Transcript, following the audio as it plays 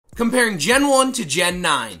comparing Gen 1 to Gen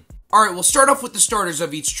 9. Alright, we'll start off with the starters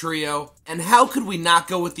of each trio, and how could we not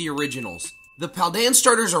go with the originals? The Paldean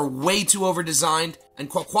starters are way too over-designed, and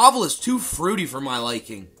Quaquaval is too fruity for my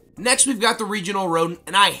liking. Next, we've got the regional rodent,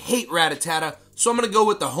 and I hate Rattata, so I'm gonna go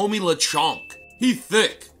with the homie Lechonk. He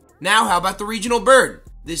thick. Now, how about the regional bird?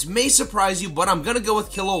 This may surprise you, but I'm gonna go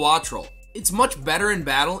with Kilowattrel. It's much better in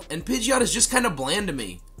battle, and Pidgeot is just kinda bland to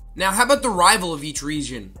me. Now, how about the rival of each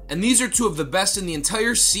region? And these are two of the best in the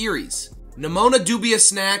entire series. Nemona do be a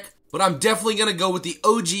snack, but I'm definitely gonna go with the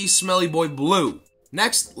OG Smelly Boy Blue.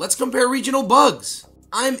 Next, let's compare regional bugs.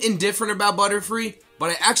 I'm indifferent about Butterfree, but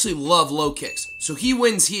I actually love Low Kicks, so he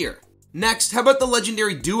wins here. Next, how about the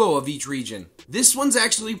legendary duo of each region? This one's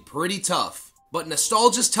actually pretty tough, but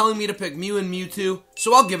Nostalgia's telling me to pick Mew and Mewtwo,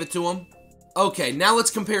 so I'll give it to him. Okay, now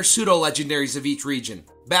let's compare pseudo-legendaries of each region.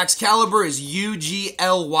 Baxcalibur is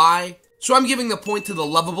UGLY, so I'm giving the point to the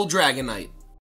lovable Dragonite.